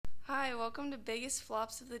welcome to Biggest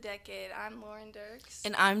Flops of the Decade. I'm Lauren Dierks.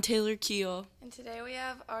 And I'm Taylor Keel. And today we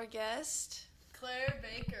have our guest, Claire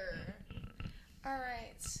Baker.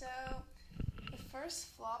 Alright, so the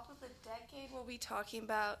first flop of the decade we'll be talking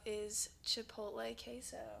about is Chipotle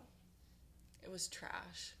queso. It was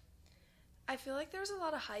trash. I feel like there was a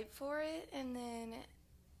lot of hype for it, and then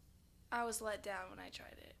I was let down when I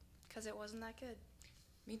tried it, because it wasn't that good.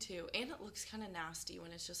 Me too. And it looks kind of nasty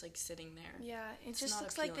when it's just, like, sitting there. Yeah, it just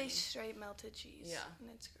looks like they straight melted cheese. Yeah. And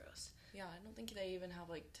it's gross. Yeah, I don't think they even have,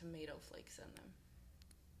 like, tomato flakes in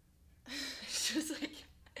them. It's just, like...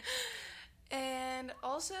 And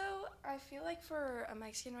also, I feel like for a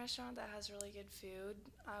Mexican restaurant that has really good food,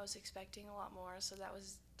 I was expecting a lot more, so that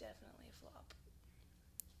was definitely a flop.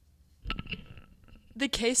 The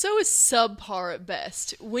queso is subpar at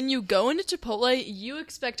best. When you go into Chipotle, you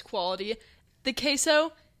expect quality. The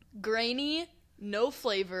queso, grainy, no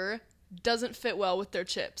flavor, doesn't fit well with their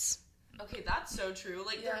chips. Okay, that's so true.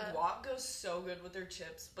 Like, their guac goes so good with their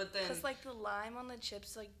chips, but then... Because, like, the lime on the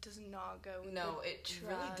chips, like, does not go with it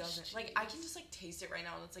really doesn't. cheese. Like, I can just, like, taste it right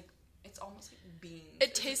now, and it's, like, it's almost like beans.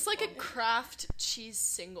 It tastes like a Kraft cheese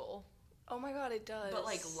single. Oh my god, it does. But,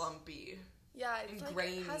 like, lumpy. Yeah, it's like,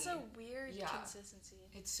 grainy. it has a weird consistency.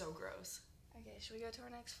 It's so gross. Okay, should we go to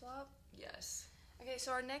our next flop? Yes. Okay,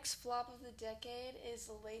 so our next flop of the decade is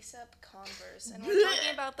the lace-up Converse. And we're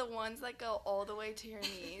talking about the ones that go all the way to your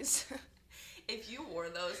knees. If you wore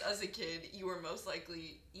those as a kid, you were most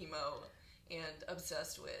likely emo and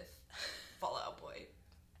obsessed with Fall Out Boy.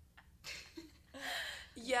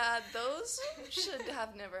 Yeah, those should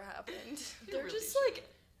have never happened. They're really just, like,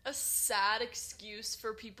 a sad excuse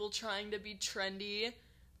for people trying to be trendy.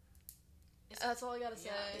 That's all I gotta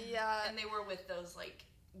say. Yeah. And they were with those, like,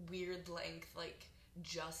 weird length, like,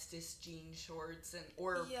 Justice jean shorts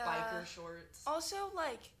or biker shorts. Also,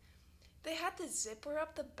 like, they had the zipper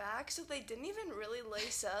up the back, so they didn't even really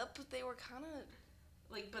lace up. They were kind of...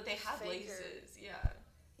 Like, but they had faker. laces, yeah.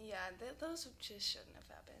 Yeah, those just shouldn't have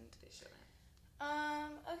happened. They shouldn't.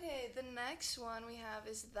 Okay, the next one we have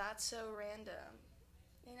is That's So Random.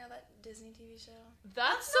 You know that Disney TV show?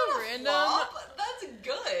 That's so random. Flop. That's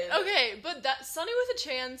good. Okay, but that Sunny with a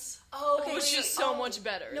Chance was just so much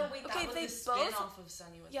better. No, wait, Okay, that they was the both- spin-off of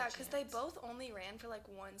Sunny with a Chance. Yeah, because they both only ran for like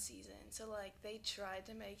one season. So, like, they tried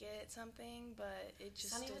to make it something, but it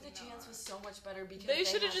just Sunny did with a not. Chance was so much better because They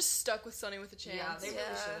should have just stuck with Sunny with a Chance. Yeah, they really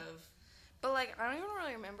should have. But, like, I don't even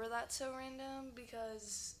really remember That's So Random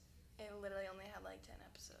because it literally only had like 10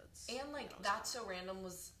 episodes. And, like, That's So Random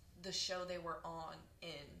was the show they were on in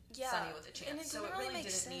Sunny with a Chance. And it so it really really make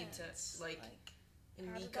didn't need sense. to, like and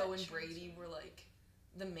how did Nico that and Brady were, like,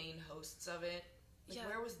 the main hosts of it. Like,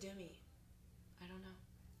 where was Demi? I don't know.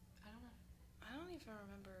 I don't even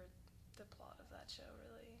remember the plot of that show,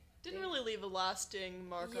 really. Didn't really leave a lasting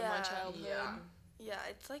mark on my childhood. Yeah,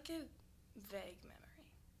 it's like a vague memory.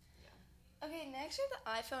 Yeah. Okay, next are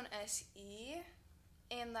the iPhone SE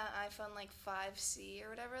and the iPhone, like, 5C or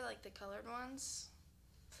whatever, like, the colored ones.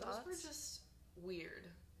 Those were just weird.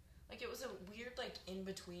 Like, it was a weird, like,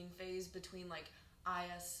 in-between phase between, like,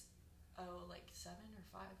 ISO, like, 7 or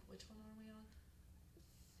 5. Which one are we on?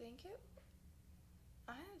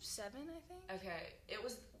 I have 7, I think. Okay, it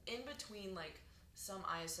was in between, like, some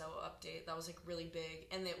ISO update that was, like, really big,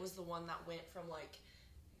 and it was the one that went from, like,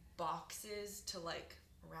 boxes to, like,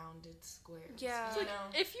 rounded squares. Yeah. It's like,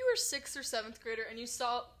 if you were 6th or 7th grader and you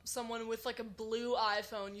saw someone with, like, a blue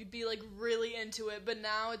iPhone, you'd be, like, really into it. But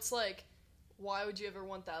now it's like, why would you ever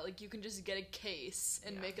want that? Like, you can just get a case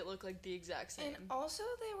and make it look like the exact same. And also,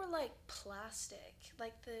 they were, like, plastic.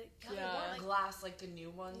 Like, the... Like glass, like the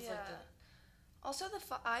new ones. Yeah. Like the... Also, the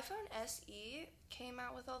iPhone SE came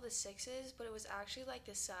out with all the 6s, but it was actually, like,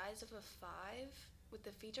 the size of a 5 with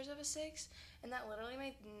the features of a 6, and that literally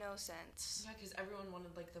made no sense. Yeah, because everyone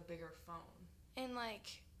wanted, like, the bigger phone. And,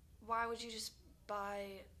 like, why would you just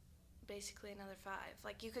buy basically another 5?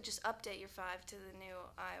 Like, you could just update your 5 to the new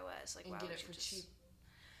iOS. Like, and why get would it you for just... cheap.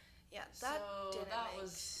 Yeah, that didn't make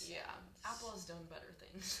sense. Yeah, Apple has done better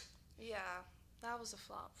things. Yeah, that was a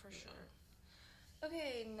flop for sure.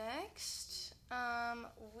 Okay, next,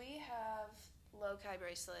 we have low-kai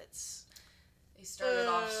bracelets. They started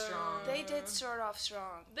off strong. They did start off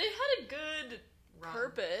strong. They had a good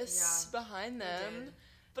purpose behind them,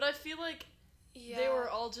 but I feel like they were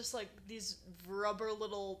all just like these rubber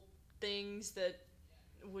little things that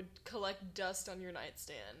would collect dust on your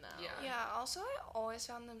nightstand now. Yeah, also I always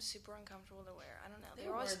found them super uncomfortable to wear. I don't know. They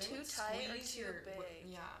were always too tight or too big.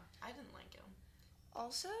 Yeah, I didn't like them.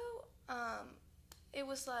 Also, it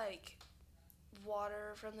was like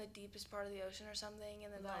water from the deepest part of the ocean or something,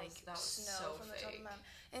 and then that was snow so from the top of fake. the mountain.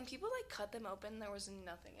 And people like cut them open. There was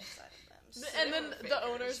nothing inside of them. So And then the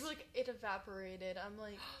owners were like, it evaporated. I'm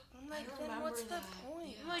like, then what's the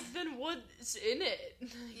point? I'm like, then what's in it?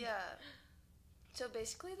 Yeah. So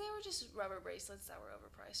basically, they were just rubber bracelets that were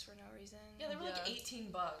overpriced for no reason. Yeah, they were like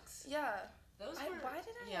 $18. Yeah. Those were. Why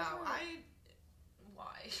did I? Yeah, ever...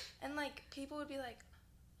 Why? And like people would be like,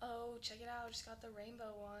 "Oh, check it out! I just got the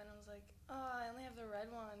rainbow one." I was like, "Oh, I only have the red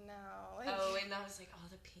one now." Like, and I was like, "Oh,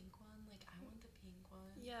 the pink one! Like, I want the pink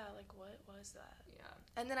one." Yeah, like what was that? Yeah.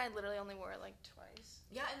 And then I literally only wore it like twice.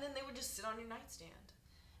 Yeah, and then they would just sit on your nightstand.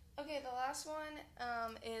 Okay, the last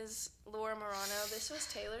one is Laura Marano. This was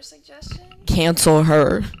Taylor's suggestion. Cancel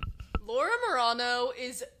her. Laura Marano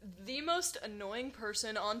is the most annoying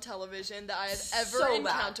person on television that I have ever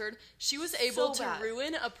encountered. She was able to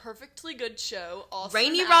ruin a perfectly good show.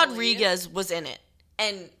 Rainey Rodriguez was in it.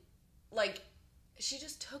 And, like, she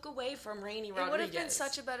just took away from Rainey Rodriguez. It would have been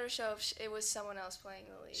such a better show if it was someone else playing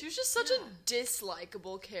the lead. She was just such a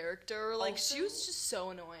dislikable character. Like, also, she was just so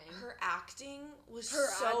annoying. Her acting was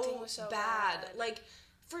so bad. Like,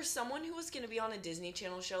 for someone who was going to be on a Disney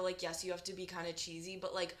Channel show, like, yes, you have to be kind of cheesy,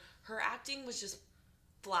 but, like, her acting was just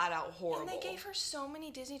flat out horrible. And they gave her so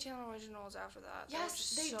many Disney Channel originals after that.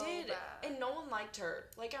 Yes, they did. Bad. And no one liked her.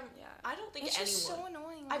 Like, I don't think anyone. It's just so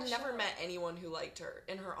annoying. I've never met anyone who liked her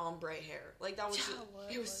in her ombre hair. Like, that was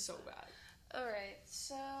it was so bad. Alright,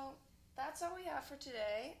 so that's all we have for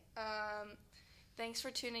today. Thanks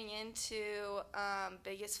for tuning in to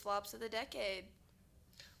Biggest Flops of the Decade.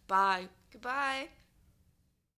 Bye. Goodbye.